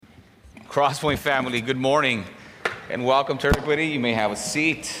Crosspoint family, good morning and welcome to everybody. You may have a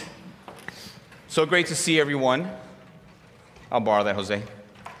seat. So great to see everyone. I'll borrow that, Jose.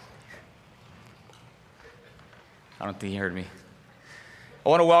 I don't think he heard me. I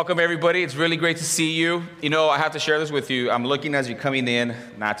want to welcome everybody. It's really great to see you. You know, I have to share this with you. I'm looking as you're coming in,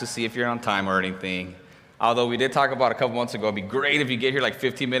 not to see if you're on time or anything. Although we did talk about a couple months ago, it'd be great if you get here like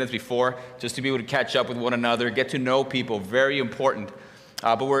 15 minutes before, just to be able to catch up with one another, get to know people, very important.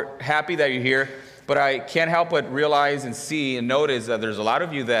 But we're happy that you're here. But I can't help but realize and see and notice that there's a lot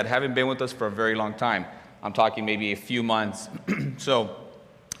of you that haven't been with us for a very long time. I'm talking maybe a few months. So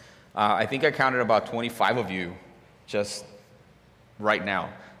I think I counted about 25 of you just right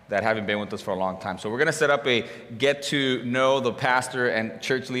now that haven't been with us for a long time. So we're going to set up a get to know the pastor and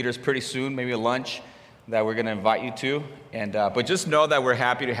church leaders pretty soon, maybe a lunch that we're going to invite you to. And but just know that we're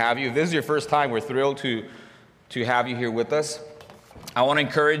happy to have you. If this is your first time, we're thrilled to have you here with us. I want to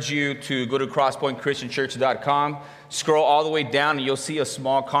encourage you to go to crosspointchristianchurch.com, scroll all the way down, and you'll see a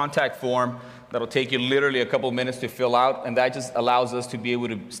small contact form that'll take you literally a couple minutes to fill out, and that just allows us to be able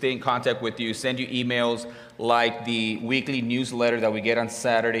to stay in contact with you, send you emails like the weekly newsletter that we get on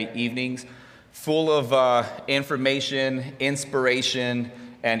Saturday evenings, full of information, inspiration,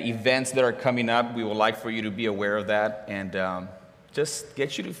 and events that are coming up. We would like for you to be aware of that, and just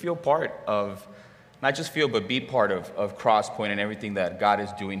get you to feel part of, not just feel, but be part of Crosspoint and everything that God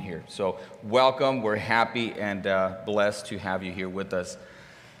is doing here. So welcome. We're happy and blessed to have you here with us.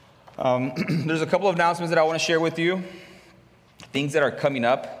 There's a couple of announcements that I want to share with you, things that are coming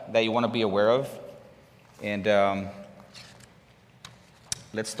up that you want to be aware of. And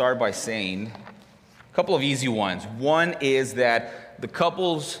let's start by saying a couple of easy ones. One is that the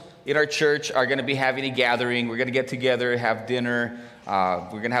couples in our church are going to be having a gathering. We're going to get together, have dinner. We're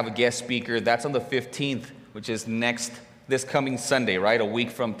going to have a guest speaker. That's on the 15th, which is this coming Sunday, right? A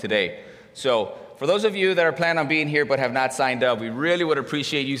week from today. So for those of you that are planning on being here but have not signed up, we really would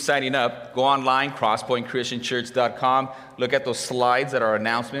appreciate you signing up. Go online, crosspointchristianchurch.com. Look at those slides that are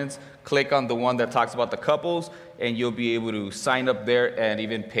announcements. Click on the one that talks about the couples, and you'll be able to sign up there and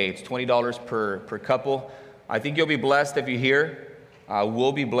even pay. It's $20 per couple. I think you'll be blessed if you're here.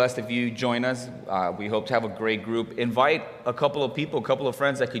 We'll be blessed if you join us. We hope to have a great group. Invite a couple of people, a couple of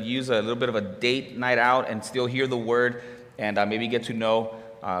friends that could use a little bit of a date night out and still hear the word and maybe get to know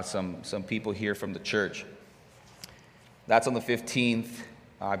some people here from the church. That's on the 15th.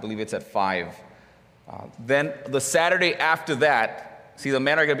 I believe it's at 5. Then the Saturday after that, see, the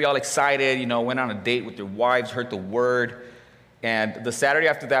men are going to be all excited, went on a date with their wives, heard the word. And the Saturday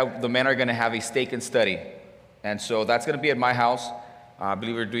after that, the men are going to have a steak and study. And so that's going to be at my house. I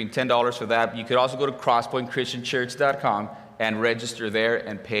believe we're doing $10 for that. You could also go to crosspointchristianchurch.com and register there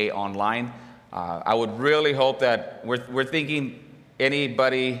and pay online. I would really hope that we're thinking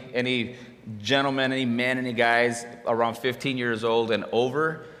anybody, any gentlemen, any men, any guys around 15 years old and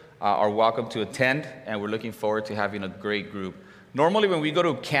over are welcome to attend, and we're looking forward to having a great group. Normally when we go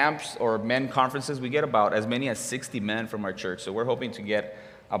to camps or men conferences, we get about as many as 60 men from our church, so we're hoping to get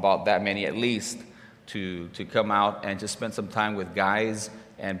about that many at least to come out and just spend some time with guys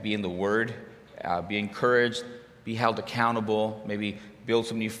and be in the Word, be encouraged, be held accountable, maybe build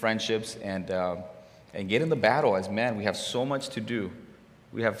some new friendships, and get in the battle as men. We have so much to do.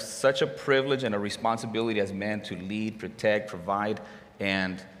 We have such a privilege and a responsibility as men to lead, protect, provide,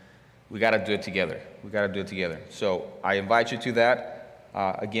 and we got to do it together. So I invite you to that.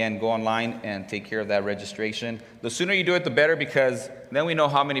 Again, go online and take care of that registration. The sooner you do it, the better, because then we know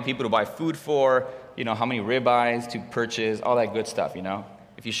how many people to buy food for, how many ribeyes to purchase, all that good stuff,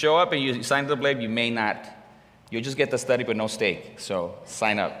 If you show up and you sign up late, you may not. You'll just get the study but no steak. So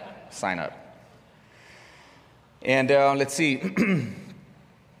sign up. And let's see.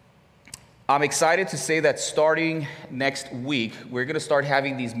 I'm excited to say that starting next week, we're going to start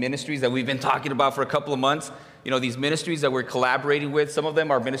having these ministries that we've been talking about for a couple of months. These ministries that we're collaborating with, some of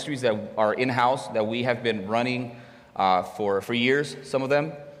them are ministries that are in-house, that we have been running for years, some of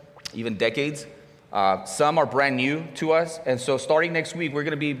them, even decades. Some are brand new to us. And so starting next week, we're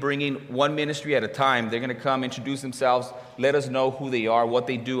going to be bringing one ministry at a time. They're going to come, introduce themselves, let us know who they are, what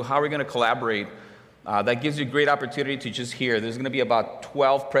they do, how we're going to collaborate. That gives you a great opportunity to just hear. There's going to be about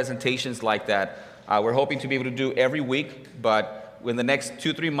 12 presentations like that. We're hoping to be able to do every week, but in the next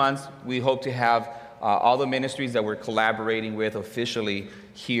 2-3 months, we hope to have all the ministries that we're collaborating with officially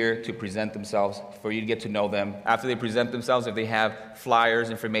here to present themselves, for you to get to know them. After they present themselves, if they have flyers,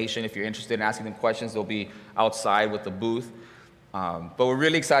 information, if you're interested in asking them questions, they'll be outside with the booth. But we're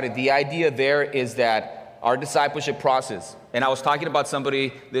really excited. The idea there is that our discipleship process, and I was talking about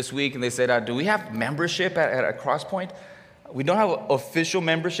somebody this week, and they said, do we have membership at Crosspoint? We don't have official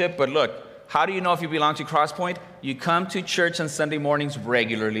membership, but look, how do you know if you belong to Crosspoint? You come to church on Sunday mornings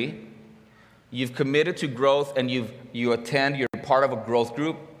regularly. You've committed to growth, and you attend, you're part of a growth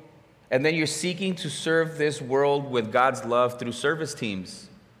group, and then you're seeking to serve this world with God's love through service teams.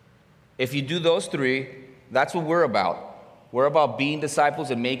 If you do those three, that's what we're about. We're about being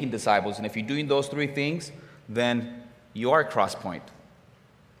disciples and making disciples, and if you're doing those three things, then you are Crosspoint.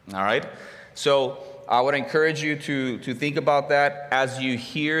 All right? So I would encourage you to think about that. As you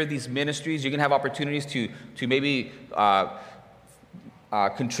hear these ministries, you're going to have opportunities to maybe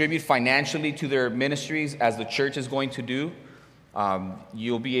contribute financially to their ministries as the church is going to do.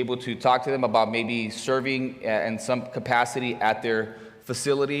 You'll be able to talk to them about maybe serving in some capacity at their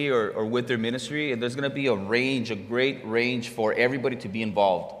facility or with their ministry. And there's going to be a great range for everybody to be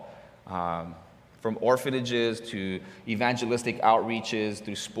involved. From orphanages to evangelistic outreaches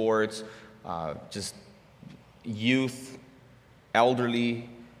through sports, just youth, elderly,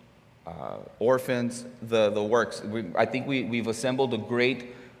 orphans, the works. I think we've assembled a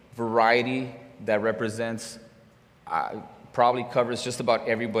great variety that represents, probably covers just about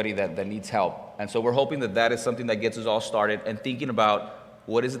everybody that needs help. And so we're hoping that is something that gets us all started and thinking about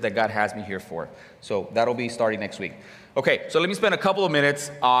what is it that God has me here for. So that'll be starting next week. Okay, so let me spend a couple of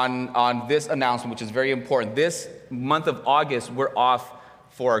minutes on this announcement, which is very important. This month of August, we're off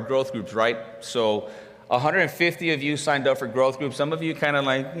for our growth groups, right? So 150 of you signed up for growth groups. Some of you kind of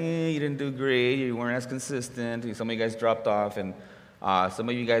like, you didn't do great, you weren't as consistent. Some of you guys dropped off, and some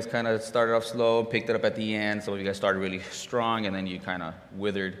of you guys kind of started off slow, picked it up at the end. Some of you guys started really strong, and then you kind of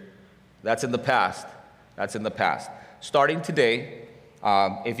withered. That's in the past. Starting today,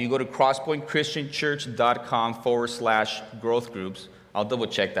 if you go to crosspointchristianchurch.com/growth groups, I'll double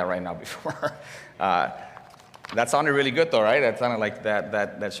check that right now before. That sounded really good though, right? That sounded like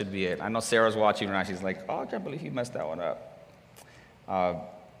that should be it. I know Sarah's watching right now. She's like, oh, I can't believe you messed that one up.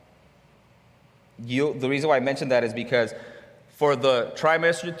 The reason why I mentioned that is because for the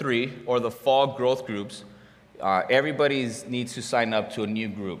trimester 3 or the fall growth groups, everybody needs to sign up to a new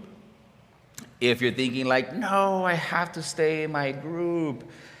group. If you're thinking like, no, I have to stay in my group,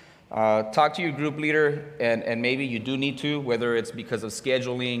 talk to your group leader, and maybe you do need to, whether it's because of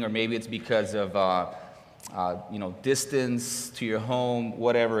scheduling or maybe it's because of distance to your home,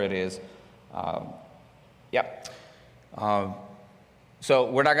 whatever it is.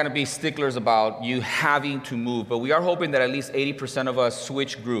 So we're not going to be sticklers about you having to move, but we are hoping that at least 80% of us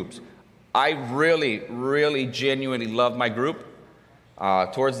switch groups. I really, really genuinely love my group.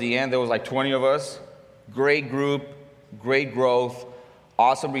 Towards the end, there was like 20 of us. Great group, great growth,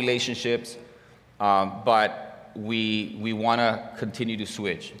 awesome relationships. But we want to continue to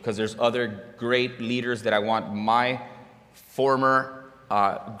switch because there's other great leaders that I want my former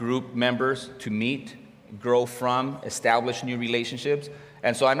group members to meet, grow from, establish new relationships.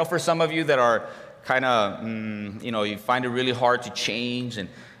 And so I know for some of you that are kind of, you find it really hard to change, and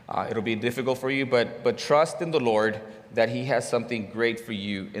it'll be difficult for you, but trust in the Lord that He has something great for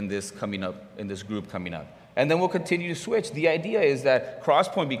you in this group coming up. And then we'll continue to switch. The idea is that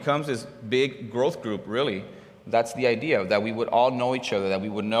Crosspoint becomes this big growth group, really. That's the idea, that we would all know each other, that we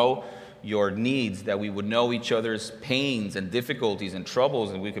would know your needs, that we would know each other's pains and difficulties and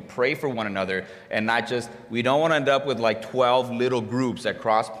troubles, and we could pray for one another, and not just, we don't want to end up with like 12 little groups at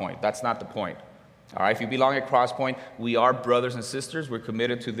Crosspoint. That's not the point. All right, if you belong at Crosspoint, we are brothers and sisters. We're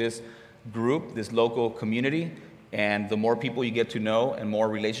committed to this group, this local community, and the more people you get to know and more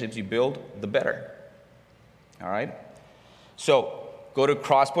relationships you build, the better. All right? So go to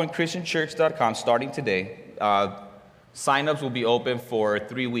crosspointchristianchurch.com starting today. Sign-ups will be open for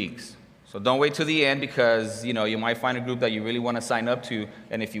 3 weeks. So don't wait till the end because, you might find a group that you really want to sign up to,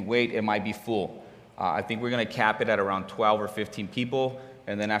 and if you wait, it might be full. I think we're going to cap it at around 12 or 15 people,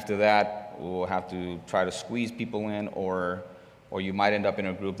 and then after that, we'll have to try to squeeze people in, or you might end up in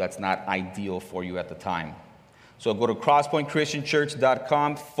a group that's not ideal for you at the time. So go to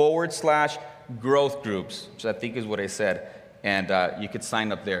crosspointchristianchurch.com/growth groups, which I think is what I said, and you could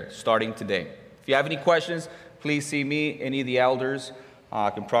sign up there starting today. If you have any questions, please see me, any of the elders.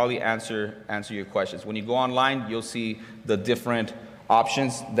 I can probably answer your questions. When you go online, you'll see the different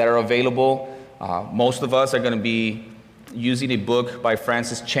options that are available. Most of us are going to be using a book by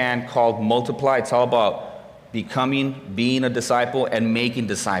Francis Chan called Multiply. It's all about being a disciple, and making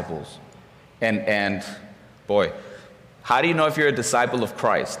disciples. And boy, how do you know if you're a disciple of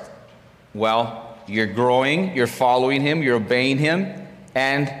Christ? Well, you're growing, you're following Him, you're obeying Him,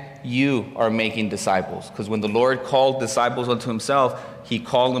 and you are making disciples. Because when the Lord called disciples unto Himself, He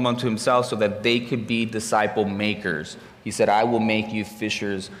called them unto Himself so that they could be disciple makers. He said, I will make you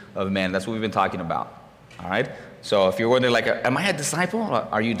fishers of men. That's what we've been talking about. All right? So if you're wondering, like, am I a disciple?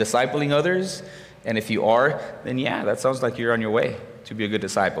 Are you discipling others? And if you are, then yeah, that sounds like you're on your way to be a good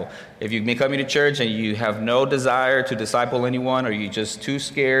disciple. If you may come into church and you have no desire to disciple anyone, or you're just too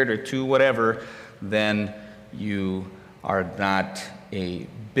scared or too whatever, then you are not a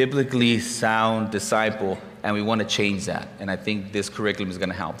biblically sound disciple, and we want to change that. And I think this curriculum is going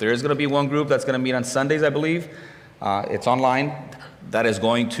to help. There is going to be one group that's going to meet on Sundays, I believe. It's online. That is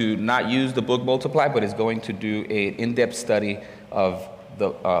going to not use the book Multiply, but is going to do an in-depth study of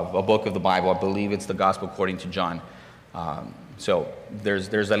a book of the Bible. I believe it's the Gospel according to John. So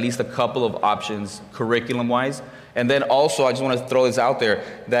there's at least a couple of options curriculum-wise. And then also, I just want to throw this out there,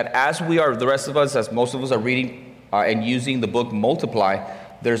 that as we are, the rest of us, as most of us are reading and using the book Multiply,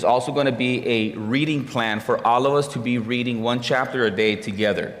 there's also going to be a reading plan for all of us to be reading one chapter a day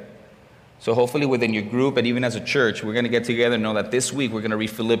together. So hopefully within your group and even as a church, we're going to get together and know that this week we're going to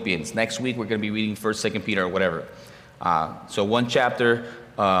read Philippians. Next week we're going to be reading 1st, 2nd Peter or whatever. So one chapter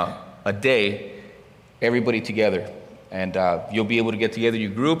a day, everybody together. And you'll be able to get together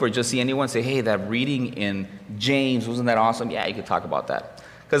your group or just see anyone say, hey, that reading in James, wasn't that awesome? Yeah, you could talk about that.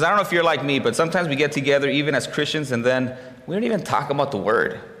 Because I don't know if you're like me, but sometimes we get together even as Christians and then we don't even talk about the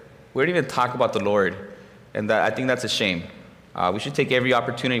Word. We don't even talk about the Lord. And I think that's a shame. We should take every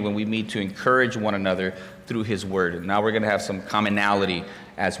opportunity when we meet to encourage one another through His Word. And now we're going to have some commonality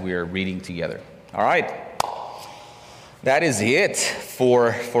as we're reading together. All right. That is it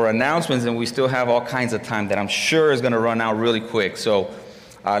for announcements, and we still have all kinds of time that I'm sure is going to run out really quick. So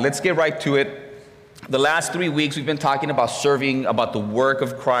let's get right to it. The last 3 weeks we've been talking about serving, about the work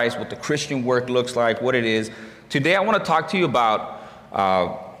of Christ, what the Christian work looks like, what it is. Today I want to talk to you about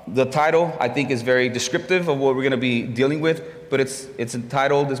the title. I think is very descriptive of what we're going to be dealing with, but it's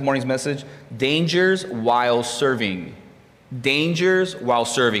entitled, this morning's message, Dangers While Serving. Dangers while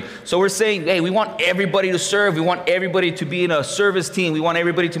serving. So we're saying, hey, we want everybody to serve. We want everybody to be in a service team. We want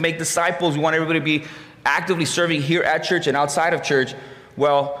everybody to make disciples. We want everybody to be actively serving here at church and outside of church.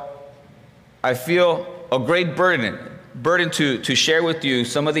 Well, I feel a great burden to share with you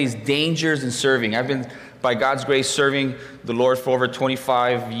some of these dangers in serving. I've been, by God's grace, serving the Lord for over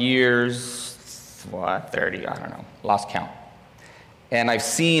 25 years, 30, I don't know, lost count. And I've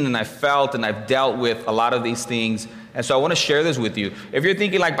seen and I've felt and I've dealt with a lot of these things. And so I want to share this with you. If you're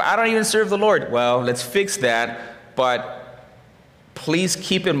thinking like, but I don't even serve the Lord. Well, let's fix that. But please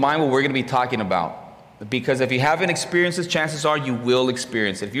keep in mind what we're going to be talking about. Because if you haven't experienced this, chances are you will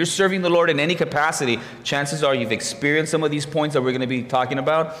experience it. If you're serving the Lord in any capacity, chances are you've experienced some of these points that we're going to be talking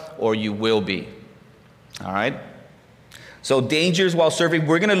about, or you will be. All right? So dangers while serving.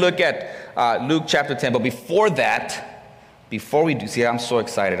 We're going to look at Luke chapter 10. But before we do, see, I'm so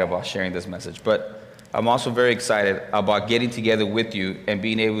excited about sharing this message. But I'm also very excited about getting together with you and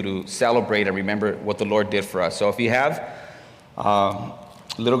being able to celebrate and remember what the Lord did for us. So if you have a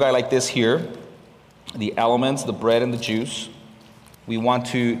little guy like this here, the elements, the bread and the juice, we want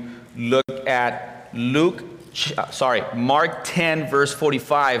to look at Mark 10, verse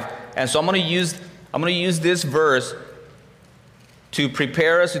 45. And so I'm going to use this verse to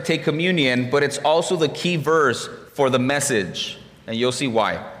prepare us to take communion, but it's also the key verse for the message. And you'll see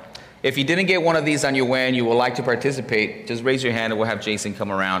why. If you didn't get one of these on your way and you would like to participate, just raise your hand and we'll have Jason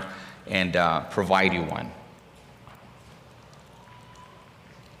come around and provide you one.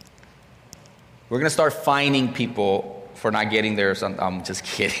 We're going to start fining people for not getting there. I'm just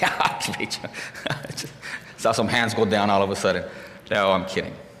kidding. Saw some hands go down all of a sudden. No, I'm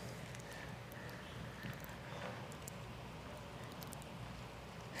kidding.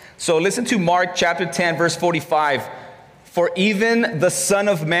 So listen to Mark chapter 10, verse 45. For even the Son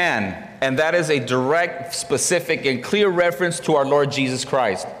of Man, and that is a direct, specific, and clear reference to our Lord Jesus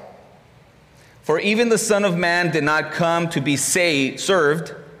Christ. For even the Son of Man did not come to be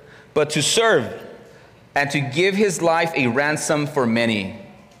served, but to serve, and to give his life a ransom for many.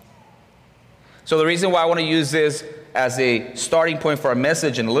 So the reason why I want to use this as a starting point for our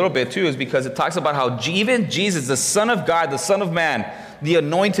message in a little bit too is because it talks about how even Jesus, the Son of God, the Son of Man, the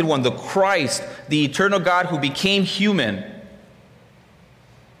Anointed One, the Christ, the eternal God who became human,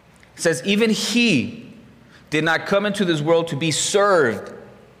 says even he did not come into this world to be served,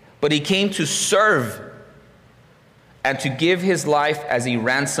 but he came to serve and to give his life as a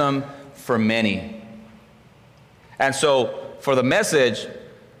ransom for many. And so for the message,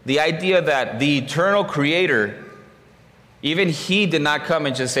 the idea that the eternal Creator, even he did not come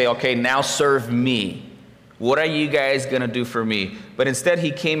and just say, okay, now serve me. What are you guys going to do for me? But instead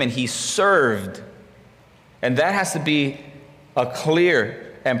he came and he served. And that has to be a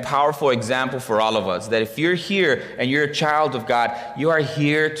clear and powerful example for all of us. That if you're here and you're a child of God, you are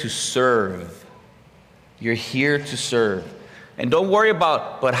here to serve. You're here to serve. And don't worry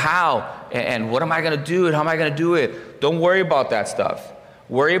about, but how? And what am I going to do? And how am I going to do it? Don't worry about that stuff.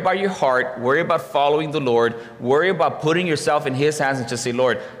 Worry about your heart. Worry about following the Lord. Worry about putting yourself in His hands and just say,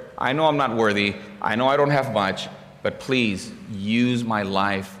 Lord, I know I'm not worthy. I know I don't have much, but please use my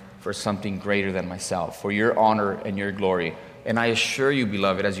life for something greater than myself, for your honor and your glory. And I assure you,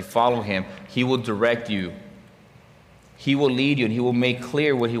 beloved, as you follow Him, He will direct you. He will lead you, and He will make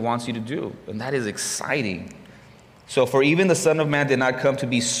clear what He wants you to do. And that is exciting. So, for even the Son of Man did not come to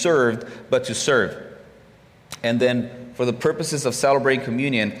be served, but to serve. And then, for the purposes of celebrating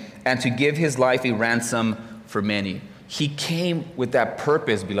communion, and to give His life a ransom for many. He came with that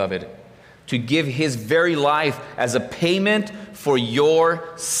purpose, beloved, to give His very life as a payment for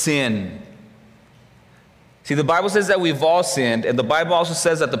your sin. See, the Bible says that we've all sinned, and the Bible also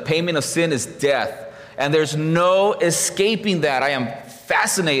says that the payment of sin is death. And there's no escaping that. I am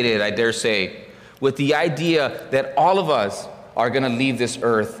fascinated, I dare say, with the idea that all of us are going to leave this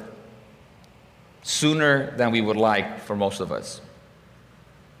earth sooner than we would like for most of us.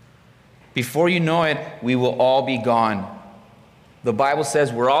 Before you know it, we will all be gone. The Bible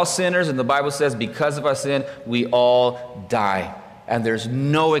says we're all sinners, and the Bible says because of our sin, we all die. And there's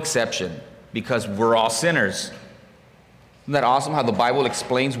no exception because we're all sinners. Isn't that awesome how the Bible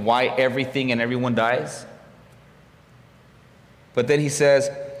explains why everything and everyone dies? But then he says,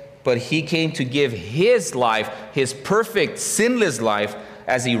 but He came to give His life, His perfect, sinless life,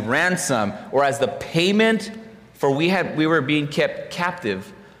 as a ransom or as the payment for we were being kept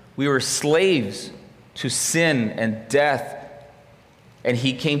captive. We were slaves to sin and death. And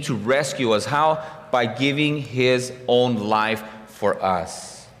He came to rescue us. How? By giving His own life for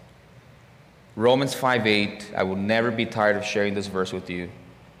us. Romans 5:8, I will never be tired of sharing this verse with you.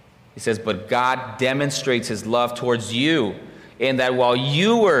 It says, but God demonstrates His love towards you in that while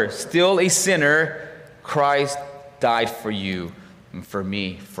you were still a sinner, Christ died for you and for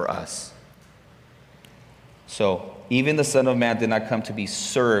me, for us. So, even the Son of Man did not come to be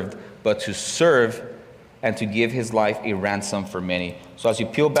served, but to serve and to give His life a ransom for many. So as you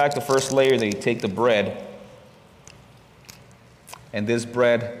peel back the first layer, then you take the bread, and this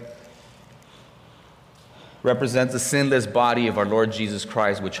bread represents the sinless body of our Lord Jesus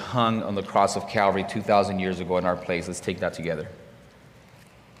Christ, which hung on the cross of Calvary 2,000 years ago in our place. Let's take that together.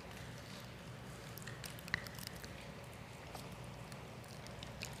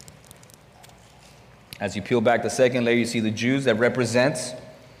 As you peel back the second layer, you see the juice that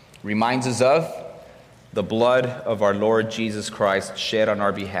reminds us of the blood of our Lord Jesus Christ shed on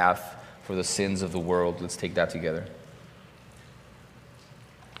our behalf for the sins of the world. Let's take that together.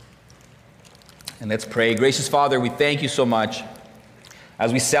 And let's pray. Gracious Father, we thank You so much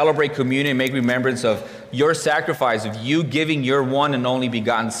as we celebrate communion and make remembrance of Your sacrifice, of You giving Your one and only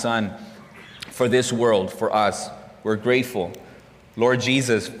begotten Son for this world, for us. We're grateful, Lord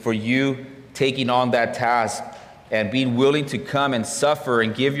Jesus, for You taking on that task and being willing to come and suffer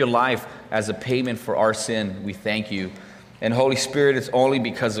and give Your life as a payment for our sin. We thank You. And Holy Spirit, it's only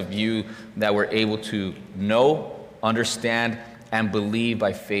because of You that we're able to know, understand, and believe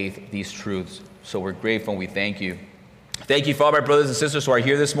by faith these truths. So we're grateful and we thank You. Thank You for all my brothers and sisters who are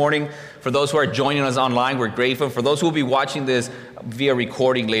here this morning. For those who are joining us online, we're grateful. For those who will be watching this via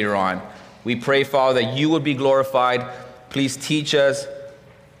recording later on, we pray, Father, that You would be glorified. Please teach us,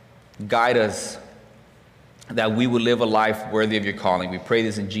 guide us, that we would live a life worthy of Your calling. We pray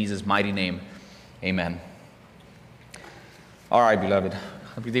this in Jesus' mighty name. Amen. All right, beloved.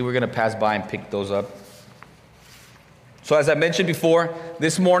 I think we're going to pass by and pick those up. So as I mentioned before,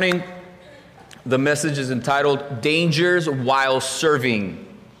 this morning, the message is entitled, Dangers While Serving.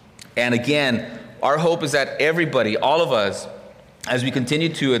 And again, our hope is that everybody, all of us, as we continue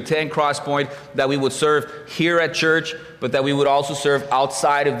to attend Crosspoint, that we would serve here at church, but that we would also serve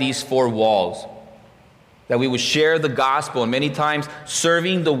outside of these four walls. That we would share the gospel. And many times,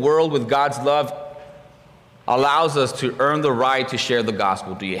 serving the world with God's love allows us to earn the right to share the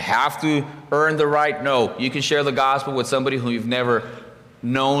gospel. Do you have to earn the right? No. You can share the gospel with somebody who you've never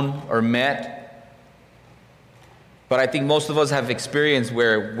known or met. But I think most of us have experienced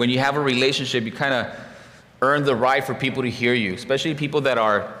where when you have a relationship, you kind of earn the right for people to hear you, especially people that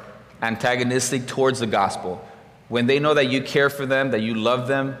are antagonistic towards the gospel. When they know that you care for them, that you love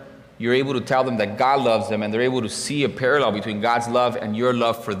them, you're able to tell them that God loves them, and they're able to see a parallel between God's love and your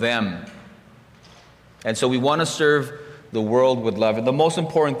love for them. And so we want to serve the world with love. And the most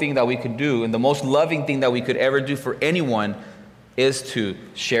important thing that we could do, and the most loving thing that we could ever do for anyone, is to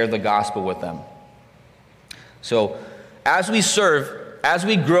share the gospel with them. So as we serve, as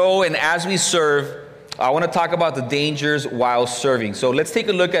we grow and as we serve, I want to talk about the dangers while serving. So let's take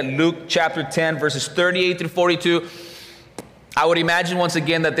a look at Luke chapter 10, verses 38 through 42. I would imagine once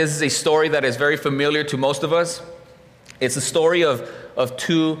again that this is a story that is very familiar to most of us. It's a story of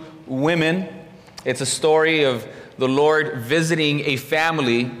two women. It's a story of the Lord visiting a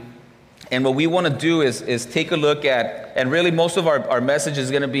family. And what we want to do is take a look at, and really most of our message is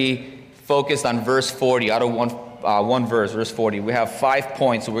going to be focused on verse 40, out of one verse, verse 40. We have 5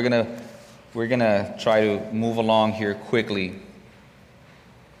 points, so we're gonna try to move along here quickly.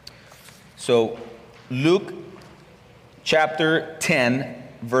 So Luke chapter 10,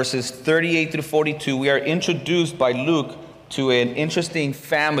 verses 38 through 42, we are introduced by Luke to an interesting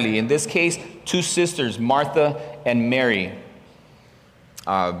family. In this case, two sisters, Martha and Mary.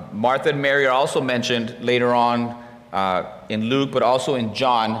 Martha and Mary are also mentioned later on in Luke, but also in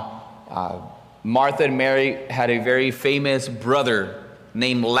John. Martha and Mary had a very famous brother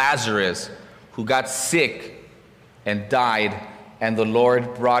named Lazarus who got sick and died, and the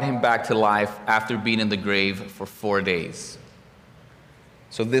Lord brought him back to life after being in the grave for 4 days.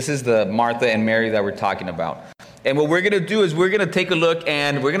 So this is the Martha and Mary that we're talking about. And what we're going to do is we're going to take a look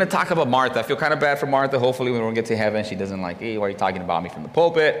and we're going to talk about Martha. I feel kind of bad for Martha. Hopefully when we get to heaven, she doesn't like, hey, why are you talking about me from the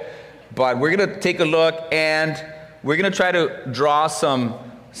pulpit? But we're going to take a look and we're going to try to draw some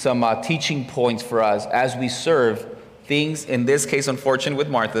teaching points for us as we serve things, in this case, unfortunately with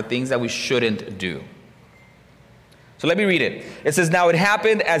Martha, things that we shouldn't do. So let me read it. It says, "Now it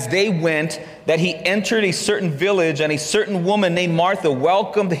happened as they went that he entered a certain village, and a certain woman named Martha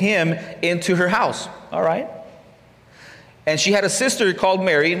welcomed him into her house." All right. "And she had a sister called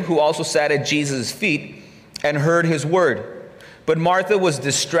Mary, who also sat at Jesus' feet and heard his word. But Martha was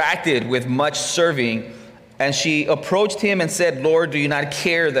distracted with much serving, and she approached him and said, 'Lord, do you not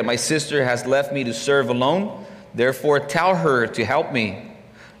care that my sister has left me to serve alone? Therefore tell her to help me.'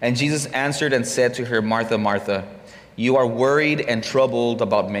 And Jesus answered and said to her, 'Martha, Martha, you are worried and troubled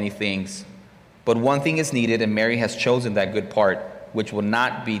about many things. But one thing is needed, and Mary has chosen that good part, which will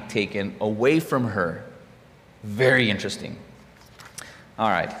not be taken away from her.'" Very interesting. All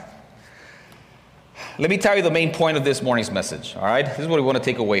right. Let me tell you the main point of this morning's message. All right. This is what we want to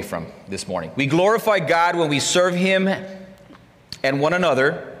take away from this morning. We glorify God when we serve him and one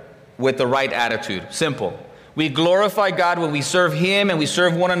another with the right attitude. Simple. We glorify God when we serve him and we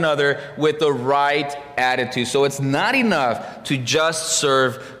serve one another with the right attitude. So it's not enough to just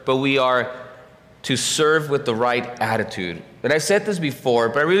serve, but we are to serve with the right attitude. And I've said this before,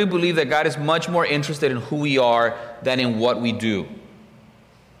 but I really believe that God is much more interested in who we are than in what we do.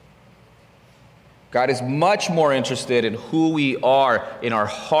 God is much more interested in who we are, in our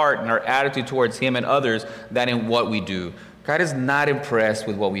heart and our attitude towards him and others, than in what we do. God is not impressed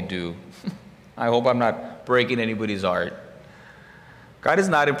with what we do. I hope I'm not breaking anybody's heart. God is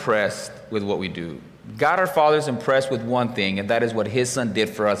not impressed with what we do. God our Father is impressed with one thing, and that is what his Son did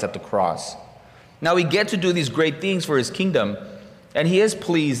for us at the cross. Now we get to do these great things for his kingdom, and he is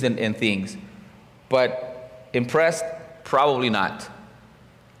pleased in things, but impressed? Probably not.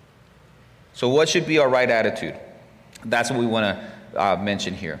 So what should be our right attitude? That's what we want to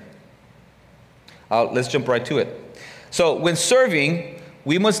mention here. Let's jump right to it. So when serving,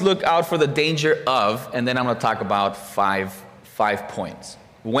 we must look out for the danger of, and then I'm going to talk about five points.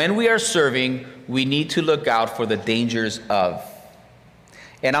 When we are serving, we need to look out for the dangers of.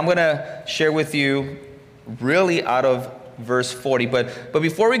 And I'm going to share with you really out of verse 40. But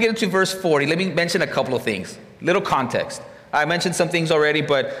before we get into verse 40, let me mention a couple of things. Little context. I mentioned some things already,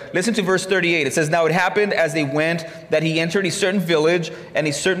 but listen to verse 38. It says, "Now it happened as they went that he entered a certain village, and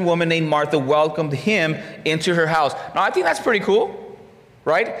a certain woman named Martha welcomed him into her house." Now, I think that's pretty cool,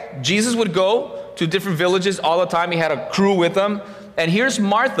 right? Jesus would go to different villages all the time. He had a crew with him. And here's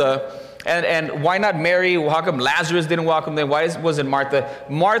Martha. And why not Mary? How come Lazarus didn't welcome them? Why wasn't Martha?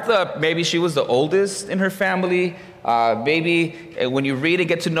 Martha, maybe she was the oldest in her family. Maybe when you read and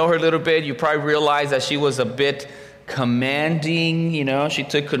get to know her a little bit, you probably realize that she was a bit commanding, she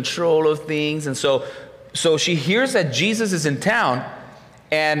took control of things. And so she hears that Jesus is in town,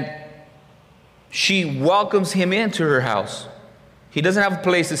 and she welcomes him into her house. He doesn't have a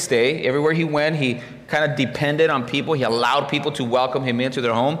place to stay. Everywhere he went, he kind of depended on people. He allowed people to welcome him into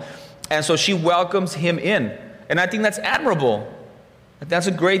their home. And so she welcomes him in. And I think that's admirable. That's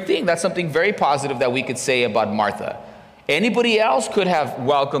a great thing. That's something very positive that we could say about Martha. Anybody else could have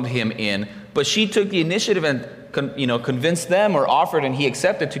welcomed him in, but she took the initiative and convinced them or offered, and he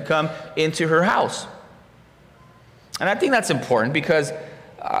accepted to come into her house. And I think that's important because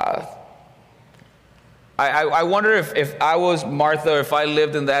I wonder if I was Martha, or if I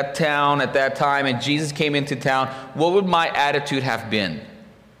lived in that town at that time and Jesus came into town, what would my attitude have been?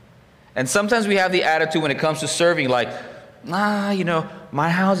 And sometimes we have the attitude when it comes to serving, like, my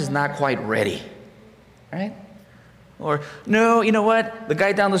house is not quite ready, right? Or, no, you know what? The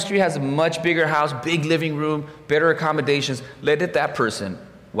guy down the street has a much bigger house, big living room, better accommodations. Let that person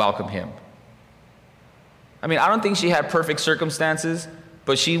welcome him. I mean, I don't think she had perfect circumstances,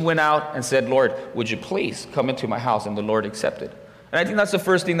 but she went out and said, Lord, would you please come into my house? And the Lord accepted. And I think that's the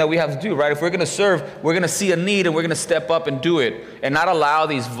first thing that we have to do, right? If we're going to serve, we're going to see a need and we're going to step up and do it and not allow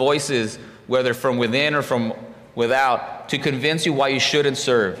these voices, whether from within or from without, to convince you why you shouldn't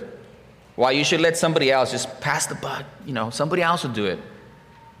serve, why you should let somebody else just pass the buck. Somebody else will do it.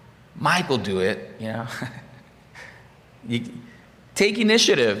 Mike will do it, You take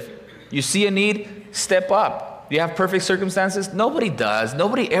initiative. You see a need, step up. You have perfect circumstances? Nobody does.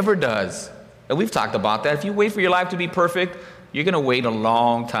 Nobody ever does. And we've talked about that. If you wait for your life to be perfect, you're going to wait a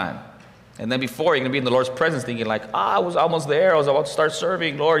long time. And then before, you're going to be in the Lord's presence thinking like, I was almost there. I was about to start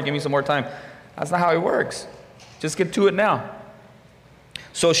serving. Lord, give me some more time. That's not how it works. Just get to it now.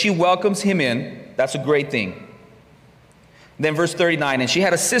 So she welcomes him in. That's a great thing. Then verse 39, and she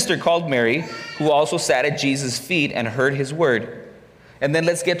had a sister called Mary, who also sat at Jesus' feet and heard his word. And then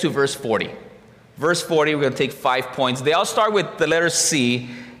let's get to verse 40. Verse 40, we're going to take 5 points. They all start with the letter C,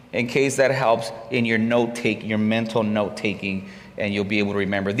 in case that helps in your note-taking, your mental note-taking, and you'll be able to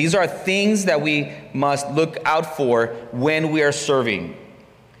remember. These are things that we must look out for when we are serving.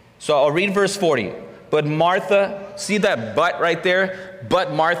 So I'll read verse 40. But Martha, see that but right there?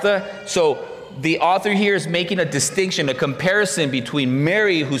 But Martha. So the author here is making a distinction, a comparison between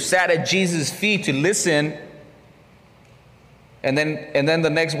Mary, who sat at Jesus' feet to listen, and then the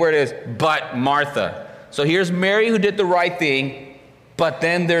next word is but Martha. So here's Mary who did the right thing, but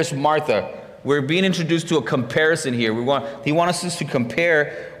then there's Martha. We're being introduced to a comparison here. He wants us to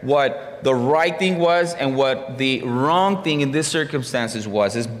compare what the right thing was and what the wrong thing in this circumstances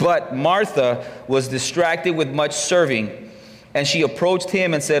was. But Martha was distracted with much serving, and she approached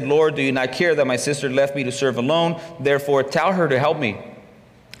him and said, Lord, do you not care that my sister left me to serve alone? Therefore, tell her to help me.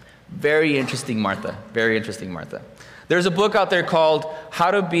 Very interesting, Martha. Very interesting, Martha. There's a book out there called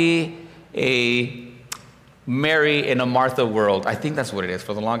How to Be a Mary in a Martha World. I think that's what it is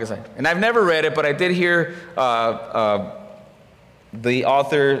for the longest time. And I've never read it, but I did hear the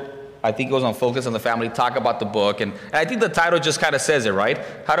author, I think it was on Focus on the Family, talk about the book. And I think the title just kind of says it, right?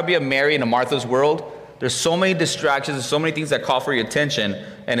 How to Be a Mary in a Martha's World. There's so many distractions. There's so many things that call for your attention.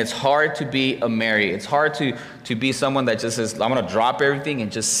 And it's hard to be a Mary. It's hard to be someone that just says, I'm going to drop everything and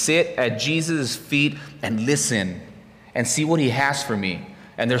just sit at Jesus' feet and listen and see what he has for me.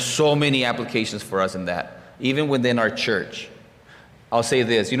 And there's so many applications for us in that, even within our church. I'll say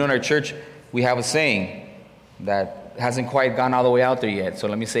this. In our church, we have a saying that hasn't quite gone all the way out there yet. So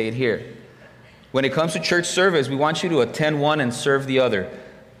let me say it here. When it comes to church service, we want you to attend one and serve the other.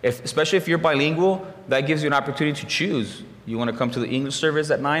 Especially if you're bilingual, that gives you an opportunity to choose. You want to come to the English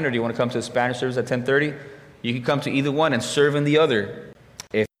service at 9, or do you want to come to the Spanish service at 10:30? You can come to either one and serve in the other.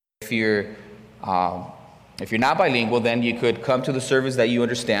 If you're not bilingual, then you could come to the service that you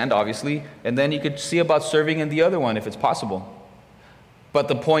understand, obviously, and then you could see about serving in the other one if it's possible. But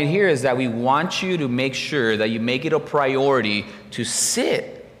the point here is that we want you to make sure that you make it a priority to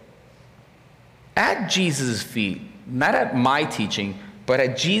sit at Jesus' feet, not at my teaching, but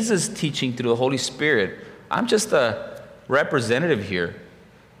at Jesus' teaching through the Holy Spirit. I'm just a representative here.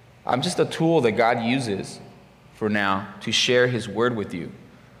 I'm just a tool that God uses for now to share his word with you.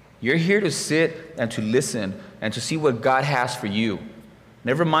 You're here to sit and to listen and to see what God has for you.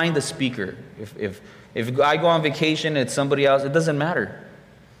 Never mind the speaker. If I go on vacation and it's somebody else, it doesn't matter.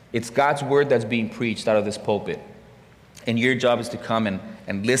 It's God's word that's being preached out of this pulpit. And your job is to come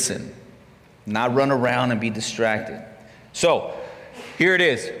and listen, not run around and be distracted. So, here it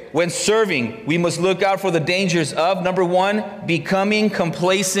is. When serving, we must look out for the dangers of, number one, becoming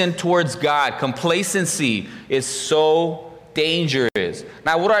complacent towards God. Complacency is so dangerous.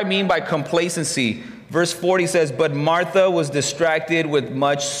 Now, what do I mean by complacency? Verse 40 says, but Martha was distracted with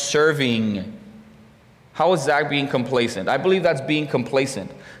much serving. How is that being complacent? I believe that's being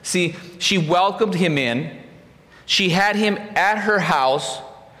complacent. See, she welcomed him in. She had him at her house,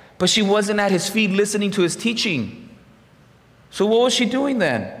 but she wasn't at his feet listening to his teaching. So what was she doing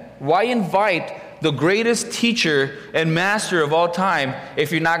then? Why invite the greatest teacher and master of all time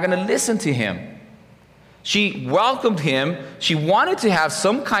if you're not going to listen to him? She welcomed him. She wanted to have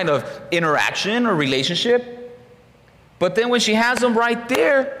some kind of interaction or relationship. But then when she has him right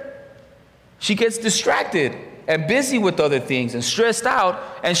there, she gets distracted and busy with other things and stressed out,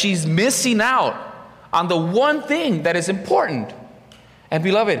 and she's missing out on the one thing that is important. And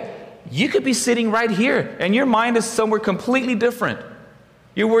beloved, you could be sitting right here and your mind is somewhere completely different.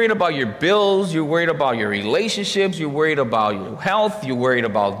 You're worried about your bills, you're worried about your relationships, you're worried about your health, you're worried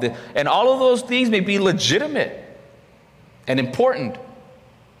about this. And all of those things may be legitimate and important.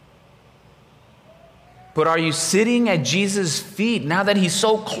 But are you sitting at Jesus' feet now that he's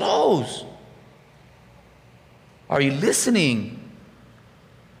so close? Are you listening?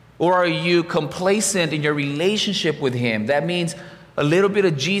 Or are you complacent in your relationship with him? That means a little bit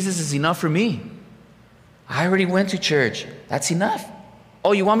of Jesus is enough for me. I already went to church. That's enough.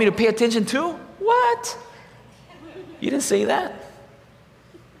 Oh, you want me to pay attention too? What? You didn't say that.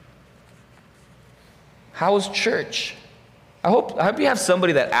 How was church? I hope you have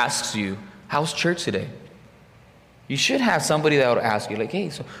somebody that asks you, how's church today? You should have somebody that would ask you, like, hey,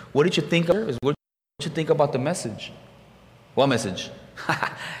 so what did you think of service? What did you think about the message? What message?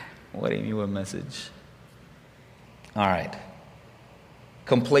 What do you mean, what message? All right.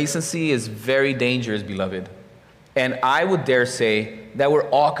 Complacency is very dangerous, beloved. And I would dare say that we're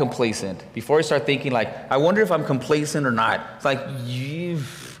all complacent. Before we start thinking like, I wonder if I'm complacent or not. It's like,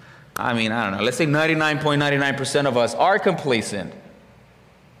 I don't know. Let's say 99.99% of us are complacent.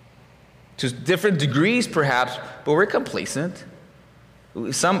 To different degrees, perhaps, but we're complacent.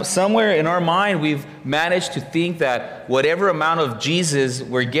 Somewhere in our mind, we've managed to think that whatever amount of Jesus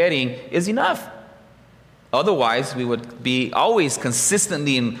we're getting is enough. Otherwise, we would be always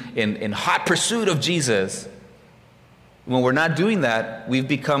consistently in hot pursuit of Jesus. When we're not doing that, we've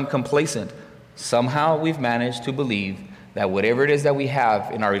become complacent. Somehow we've managed to believe that whatever it is that we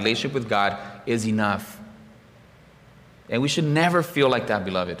have in our relationship with God is enough. And we should never feel like that,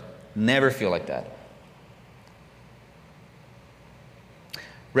 beloved. Never feel like that.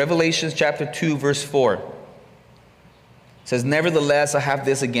 Revelation chapter 2, verse 4 says, nevertheless, I have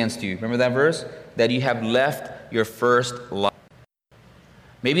this against you. Remember that verse? That you have left your first love.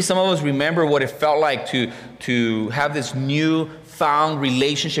 Maybe some of us remember what it felt like to have this newfound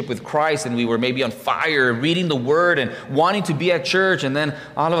relationship with Christ, and we were maybe on fire, reading the Word and wanting to be at church, and then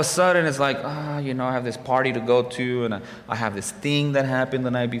all of a sudden it's like, I have this party to go to, and I have this thing that happened the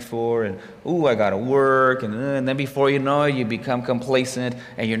night before, and I got to work, and then before you know it, you become complacent,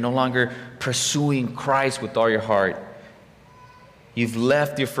 and you're no longer pursuing Christ with all your heart. You've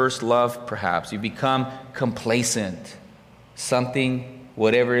left your first love, perhaps. You've become complacent.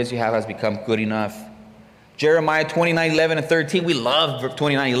 Whatever it is you have has become good enough. Jeremiah 29:11 and 13, we love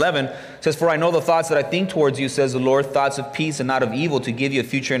 29:11, says, for I know the thoughts that I think towards you, says the Lord, thoughts of peace and not of evil, to give you a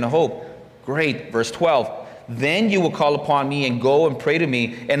future and a hope. Great. Verse 12, then you will call upon me and go and pray to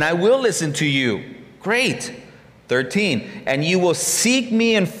me, and I will listen to you. Great. 13, and you will seek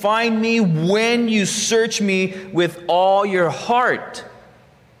me and find me when you search me with all your heart.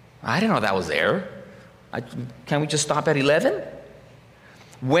 I didn't know that was there. Can we just stop at 11?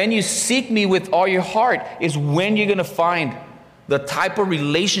 When you seek me with all your heart is when you're going to find the type of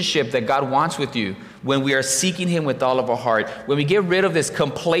relationship that God wants with you. When we are seeking him with all of our heart. When we get rid of this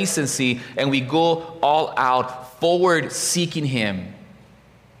complacency and we go all out forward seeking him.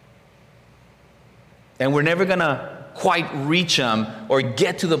 And we're never going to quite reach him or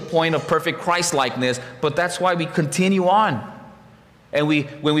get to the point of perfect Christ-likeness, but that's why we continue on. And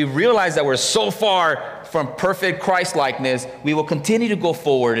when we realize that we're so far from perfect Christ-likeness, we will continue to go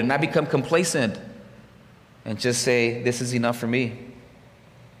forward and not become complacent and just say, this is enough for me.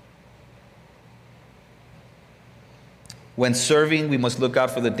 When serving, we must look out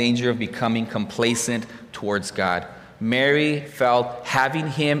for the danger of becoming complacent towards God. Mary felt having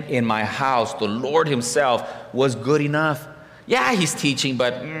him in my house, the Lord himself, was good enough. Yeah, he's teaching,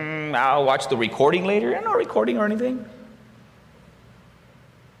 but I'll watch the recording later. No recording or anything.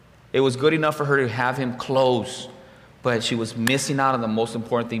 It was good enough for her to have him close, but she was missing out on the most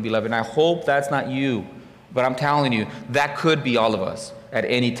important thing, beloved. And I hope that's not you, but I'm telling you, that could be all of us at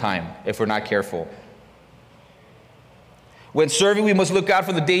any time if we're not careful. When serving, we must look out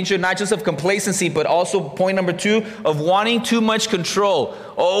for the danger, not just of complacency, but also, point number 2, of wanting too much control.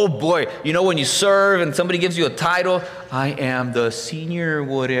 Oh boy, when you serve and somebody gives you a title, I am the senior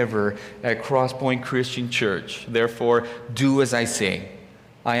whatever at Cross Point Christian Church. Therefore, do as I say.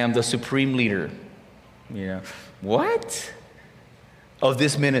 I am the supreme leader. What? Of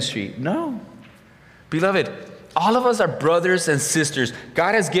this ministry? No. Beloved, all of us are brothers and sisters.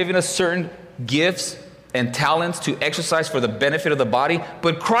 God has given us certain gifts and talents to exercise for the benefit of the body,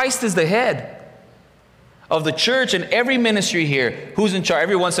 but Christ is the head of the church and every ministry here. Who's in charge?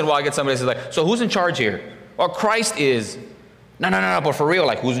 Every once in a while I get somebody that says so who's in charge here? Well, Christ is. No, but for real,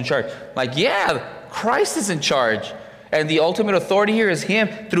 who's in charge? Christ is in charge. And the ultimate authority here is him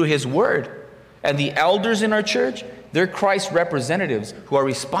through his word. And the elders in our church, they're Christ's representatives who are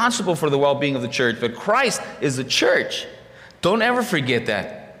responsible for the well-being of the church. But Christ is the church. Don't ever forget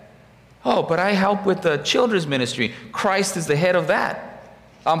that. Oh, but I help with the children's ministry. Christ is the head of that.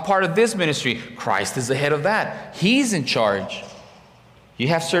 I'm part of this ministry. Christ is the head of that. He's in charge. You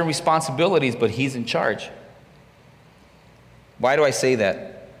have certain responsibilities, but He's in charge. Why do I say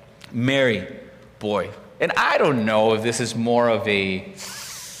that? Mary, boy. And I don't know if this is more of a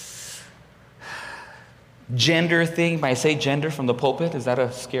gender thing. Might I say gender from the pulpit? Is that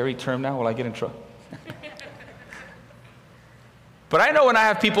a scary term now? Will I get in trouble? But I know when I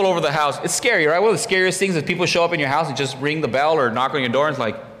have people over the house, it's scary, right? One of the scariest things is people show up in your house and just ring the bell or knock on your door and it's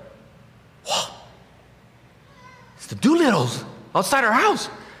like, whoa, it's the Doolittles outside our house.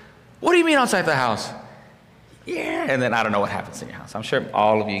 What do you mean outside the house? Yeah, and then I don't know what happens in your house. I'm sure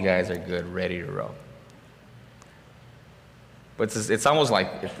all of you guys are good, ready to roll. But it's almost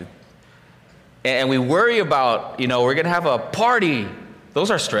like, and we worry about, we're going to have a party.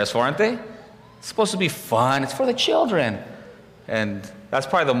 Those are stressful, aren't they? It's supposed to be fun. It's for the children. And that's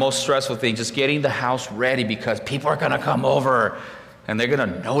probably the most stressful thing, just getting the house ready because people are going to come over and they're going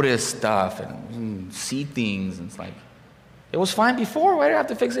to notice stuff and see things. And it's like, it was fine before. Why do I have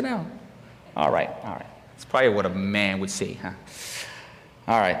to fix it now? All right. It's probably what a man would say, huh?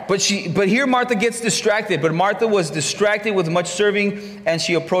 All right. But here Martha gets distracted. But Martha was distracted with much serving, and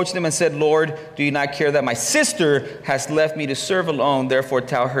she approached him and said, Lord, do you not care that my sister has left me to serve alone? Therefore,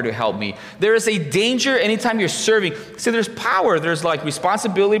 tell her to help me. There is a danger anytime you're serving. See, there's power. There's like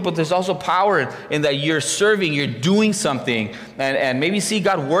responsibility, but there's also power in that you're serving, you're doing something. And maybe see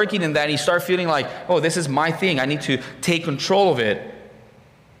God working in that, and you start feeling like, oh, this is my thing. I need to take control of it.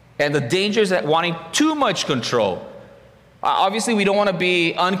 And the danger is that wanting too much control. Obviously, we don't want to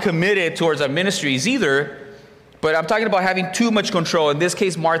be uncommitted towards our ministries either, but I'm talking about having too much control. In this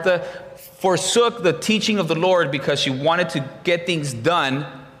case, Martha forsook the teaching of the Lord because she wanted to get things done.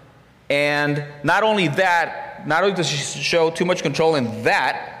 And not only does she show too much control in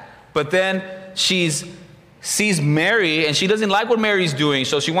that, but then she sees Mary, and she doesn't like what Mary's doing,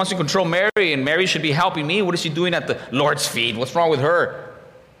 so she wants to control Mary, and Mary should be helping me. What is she doing at the Lord's feet? What's wrong with her?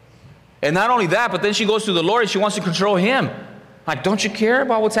 And not only that, but then she goes to the Lord and she wants to control Him. Like, don't you care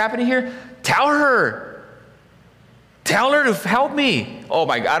about what's happening here? Tell her. Tell her to help me. Oh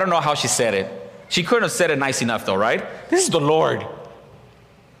my God, I don't know how she said it. She couldn't have said it nice enough though, right? This is the Lord.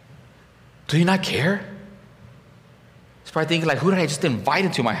 Do you not care? She's probably thinking like, who did I just invite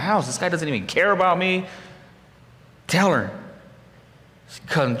into my house? This guy doesn't even care about me. Tell her.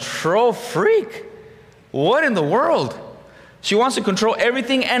 Control freak. What in the world? She wants to control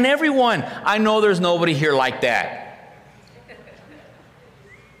everything and everyone. I know there's nobody here like that.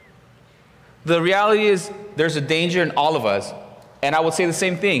 The reality is there's a danger in all of us. And I would say the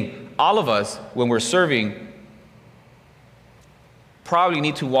same thing. All of us, when we're serving, probably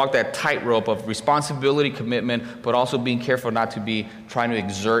need to walk that tightrope of responsibility, commitment, but also being careful not to be trying to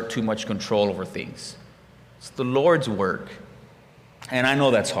exert too much control over things. It's the Lord's work. And I know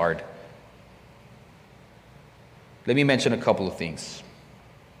that's hard. Let me mention a couple of things.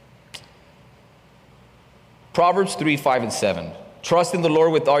 Proverbs 3, 5, and 7. Trust in the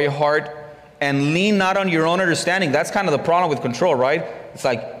Lord with all your heart and lean not on your own understanding. That's kind of the problem with control, right? It's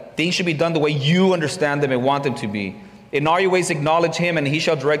like things should be done the way you understand them and want them to be. In all your ways acknowledge Him and He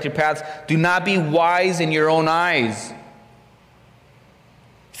shall direct your paths. Do not be wise in your own eyes.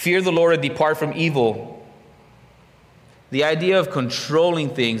 Fear the Lord and depart from evil. The idea of controlling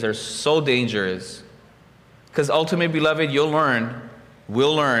things are so dangerous. Because ultimately, beloved,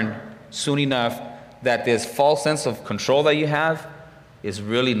 we'll learn soon enough that this false sense of control that you have is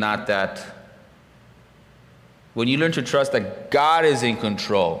really not that. When you learn to trust that God is in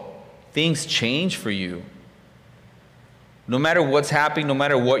control, things change for you. No matter what's happening, no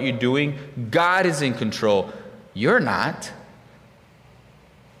matter what you're doing, God is in control. You're not.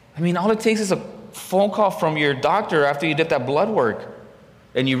 I mean, all it takes is a phone call from your doctor after you did that blood work,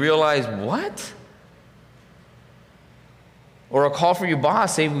 and you realize, what? Or a call from your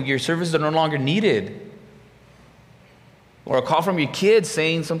boss saying your services are no longer needed. Or a call from your kids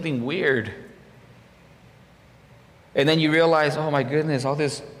saying something weird. And then you realize, oh my goodness, all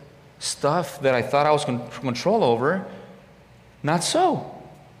this stuff that I thought I was in control over, not so.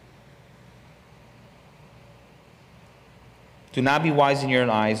 Do not be wise in your own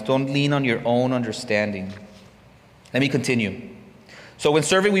eyes. Don't lean on your own understanding. Let me continue. So when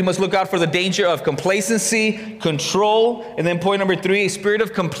serving, we must look out for the danger of complacency, control, and then point number 3, a spirit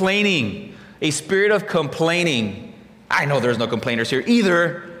of complaining. A spirit of complaining. I know there's no complainers here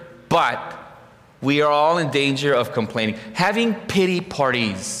either, but we are all in danger of complaining. Having pity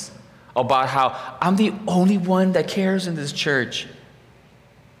parties about how I'm the only one that cares in this church.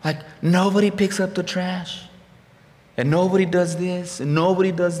 Like, nobody picks up the trash. And nobody does this, and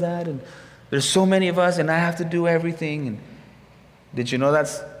nobody does that, and there's so many of us, and I have to do everything. And did you know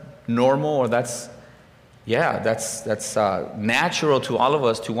that's normal, or that's natural to all of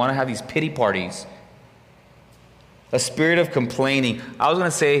us to want to have these pity parties? A spirit of complaining. I was going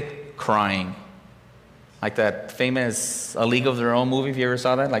to say crying. Like that famous A League of Their Own movie, if you ever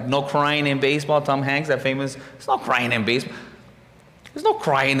saw that. Like, no crying in baseball, Tom Hanks, that famous. There's no crying in baseball. There's no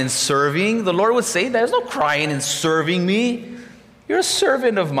crying in serving. The Lord would say that. There's no crying in serving me. You're a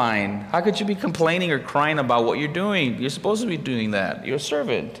servant of mine. How could you be complaining or crying about what you're doing? You're supposed to be doing that. You're a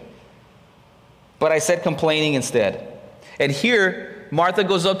servant. But I said complaining instead. And here, Martha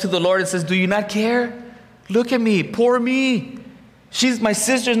goes up to the Lord and says, do you not care? Look at me, poor me. My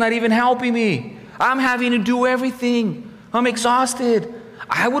sister's not even helping me. I'm having to do everything. I'm exhausted.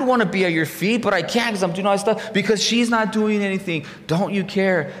 I would want to be at your feet, but I can't because I'm doing all this stuff because she's not doing anything. Don't you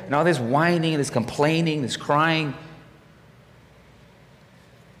care? And all this whining, this complaining, this crying.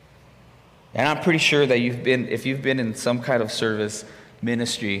 And I'm pretty sure that if you've been in some kind of service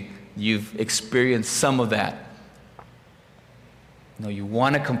ministry, you've experienced some of that. You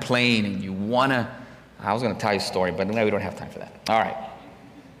want to complain and you want to. I was going to tell you a story, but we don't have time for that. All right.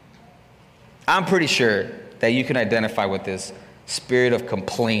 I'm pretty sure that you can identify with this spirit of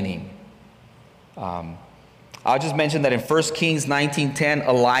complaining. I'll just mention that in 1 Kings 19:10,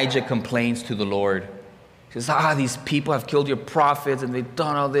 Elijah complains to the Lord. He says, these people have killed your prophets and they've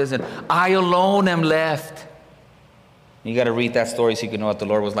done all this, and I alone am left. You got to read that story so you can know what the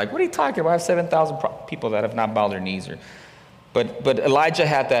Lord was like. What are you talking about? I have 7,000 people that have not bowed their knees. But Elijah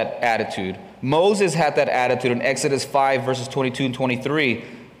had that attitude. Moses had that attitude in Exodus 5, verses 22 and 23.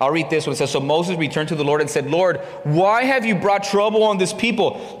 I'll read this one. It says, so Moses returned to the Lord and said, Lord, why have you brought trouble on this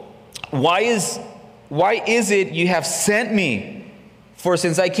people? Why is it you have sent me? For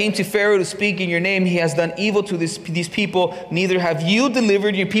since I came to Pharaoh to speak in your name, he has done evil to these people. Neither have you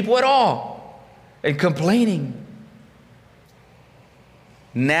delivered your people at all. And complaining.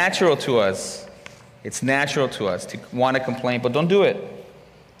 Natural to us. It's natural to us to want to complain, but don't do it.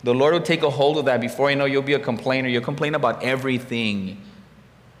 The Lord will take a hold of that. Before you know, you'll be a complainer. You'll complain about everything.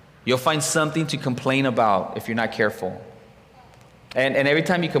 You'll find something to complain about if you're not careful. And every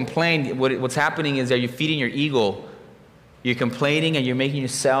time you complain, what's happening is that you're feeding your ego. You're complaining and you're making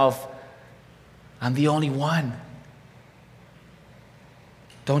yourself, I'm the only one.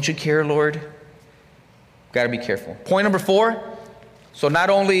 Don't you care, Lord? Got to be careful. Point number 4. So not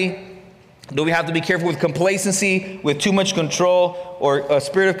only do we have to be careful with complacency, with too much control, or a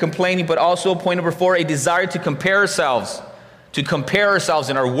spirit of complaining, but also, point number 4, a desire to compare ourselves. To compare ourselves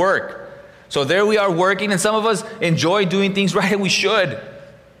in our work. So there we are working, and some of us enjoy doing things right, and we should.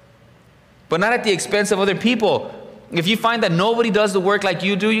 But not at the expense of other people. If you find that nobody does the work like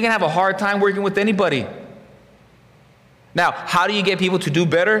you do, you're going to have a hard time working with anybody. Now, how do you get people to do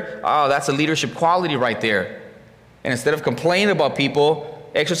better? Oh, that's a leadership quality right there. And instead of complaining about people,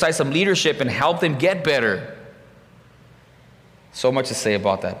 exercise some leadership and help them get better. So much to say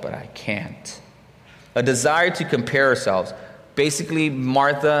about that, but I can't. A desire to compare ourselves. Basically,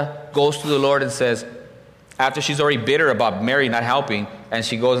 Martha goes to the Lord and says, after she's already bitter about Mary not helping, and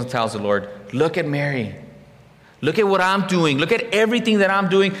she goes and tells the Lord, look at Mary. Look at what I'm doing. Look at everything that I'm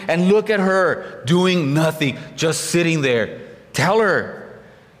doing, and look at her doing nothing, just sitting there. Tell her.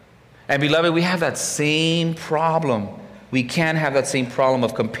 And beloved, we have that same problem. We can have that same problem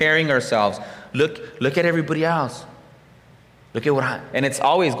of comparing ourselves. Look at everybody else. Look at and it's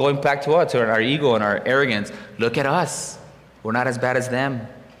always going back to us, to our ego and our arrogance. Look at us. We're not as bad as them.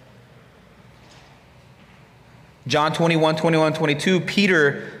 John 21:22,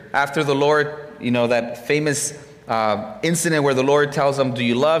 Peter, after the Lord, that famous incident where the Lord tells him, do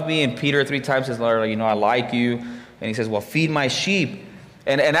you love me? And Peter 3 times says, Lord, I like you. And he says, well, feed my sheep.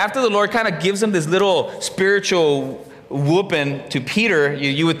 And after the Lord kind of gives him this little spiritual whooping to Peter,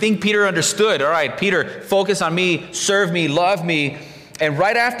 you would think Peter understood. All right, Peter, focus on me, serve me, love me. And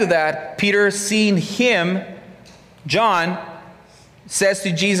right after that, Peter, seeing him, John, says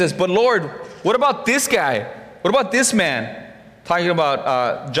to Jesus, but Lord, what about this guy? What about this man? Talking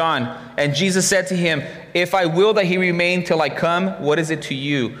about John. And Jesus said to him, if I will that he remain till I come, what is it to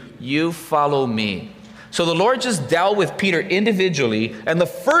you? You follow me. So the Lord just dealt with Peter individually. And the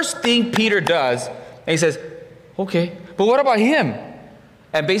first thing Peter does, and he says, okay, but what about him?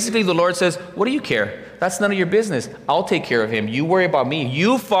 And basically the Lord says, what do you care? That's none of your business. I'll take care of him. You worry about me.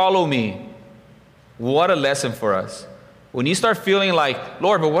 You follow me. What a lesson for us. When you start feeling like,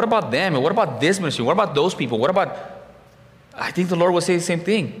 Lord, but what about them? And what about this ministry? What about those people? What about... I think the Lord will say the same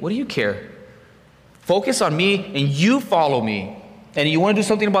thing. What do you care? Focus on me and you follow me. And you want to do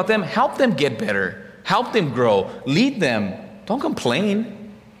something about them? Help them get better. Help them grow. Lead them. Don't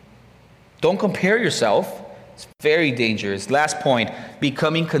complain. Don't compare yourself. It's very dangerous. Last point,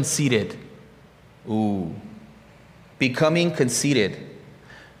 becoming conceited. Ooh. Becoming conceited.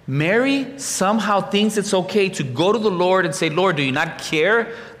 Mary somehow thinks it's okay to go to the Lord and say, Lord, do you not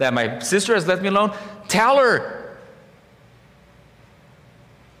care that my sister has left me alone? Tell her.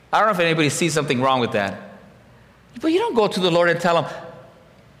 I don't know if anybody sees something wrong with that. But you don't go to the Lord and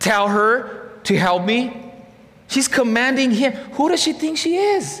tell her to help me. She's commanding him. Who does she think she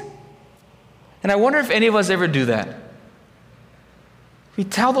is? And I wonder if any of us ever do that. We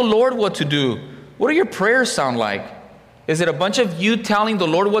tell the Lord what to do. What do your prayers sound like? Is it a bunch of you telling the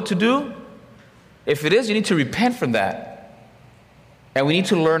Lord what to do? If it is, you need to repent from that. And we need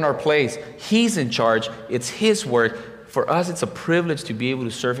to learn our place. He's in charge. It's His work. For us, it's a privilege to be able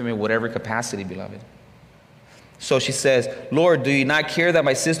to serve Him in whatever capacity, beloved. So she says, Lord, do you not care that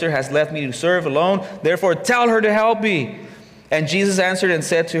my sister has left me to serve alone? Therefore, tell her to help me. And Jesus answered and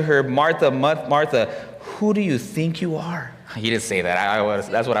said to her, Martha, Martha, who do you think you are? He didn't say that.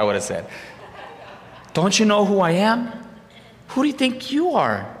 That's what I would have said. Don't you know who I am? Who do you think you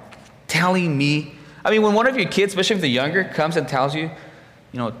are telling me? I mean, when one of your kids, especially if they're younger, comes and tells you,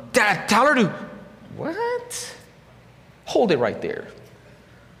 Dad, tell her to, what? Hold it right there.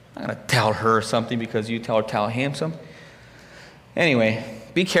 I'm not going to tell her something because you tell him something. Anyway,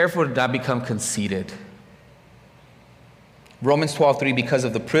 be careful to not become conceited. Romans 12:3, because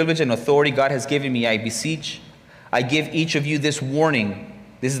of the privilege and authority God has given me, I beseech, I give each of you this warning.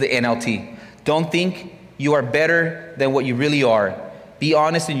 This is the NLT. Don't think you are better than what you really are. Be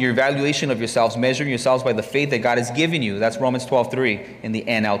honest in your evaluation of yourselves, measuring yourselves by the faith that God has given you. That's Romans 12:3 in the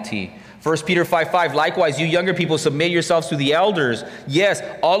NLT. 1 Peter 5:5, likewise, you younger people, submit yourselves to the elders. Yes,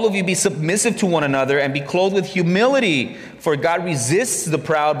 all of you be submissive to one another and be clothed with humility, for God resists the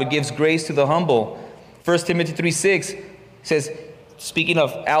proud but gives grace to the humble. 1 Timothy 3:6 says, speaking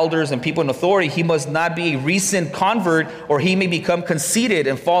of elders and people in authority, he must not be a recent convert, or he may become conceited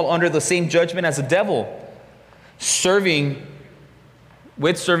and fall under the same judgment as the devil.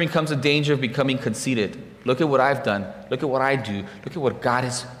 With serving comes a danger of becoming conceited. Look at what I've done. Look at what I do. Look at what God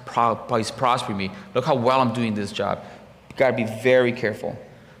has prospering me. Look how well I'm doing this job. You've got to be very careful.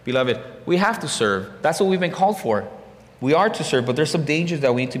 Beloved, we have to serve. That's what we've been called for. We are to serve, but there's some dangers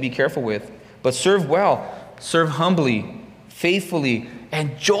that we need to be careful with. But serve well. Serve humbly, faithfully,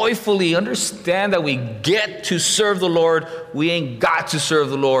 and joyfully. Understand that we get to serve the Lord. We ain't got to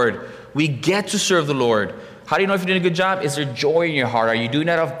serve the Lord. We get to serve the Lord. How do you know if you're doing a good job? Is there joy in your heart? Are you doing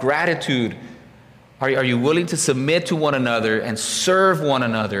that out of gratitude? Are you willing to submit to one another and serve one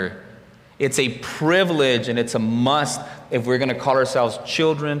another? It's a privilege and it's a must if we're going to call ourselves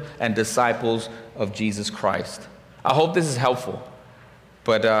children and disciples of Jesus Christ. I hope this is helpful.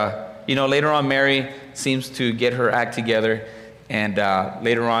 But, later on, Mary seems to get her act together. And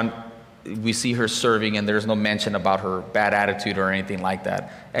later on, we see her serving, and there's no mention about her bad attitude or anything like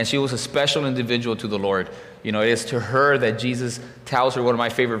that. And she was a special individual to the Lord. It is to her that Jesus tells her one of my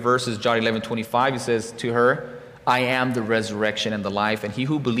favorite verses, John 11:25. He says to her, I am the resurrection and the life, and he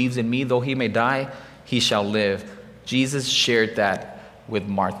who believes in me, though he may die, he shall live. Jesus shared that with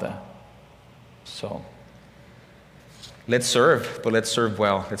Martha. So let's serve, but let's serve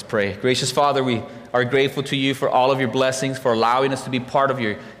well. Let's pray. Gracious Father, we are grateful to you for all of your blessings, for allowing us to be part of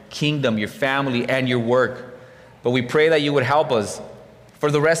your kingdom, your family, and your work. But we pray that you would help us for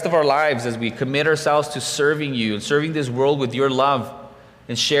the rest of our lives as we commit ourselves to serving you and serving this world with your love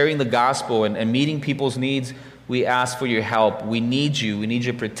and sharing the gospel and meeting people's needs. We ask for your help. We need you. We need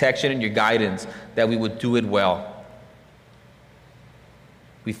your protection and your guidance, that we would do it well.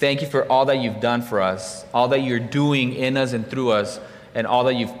 We thank you for all that you've done for us, all that you're doing in us and through us, and all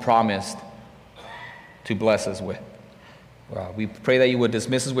that you've promised to bless us with. We pray that you would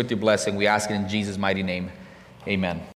dismiss us with your blessing. We ask it in Jesus' mighty name. Amen.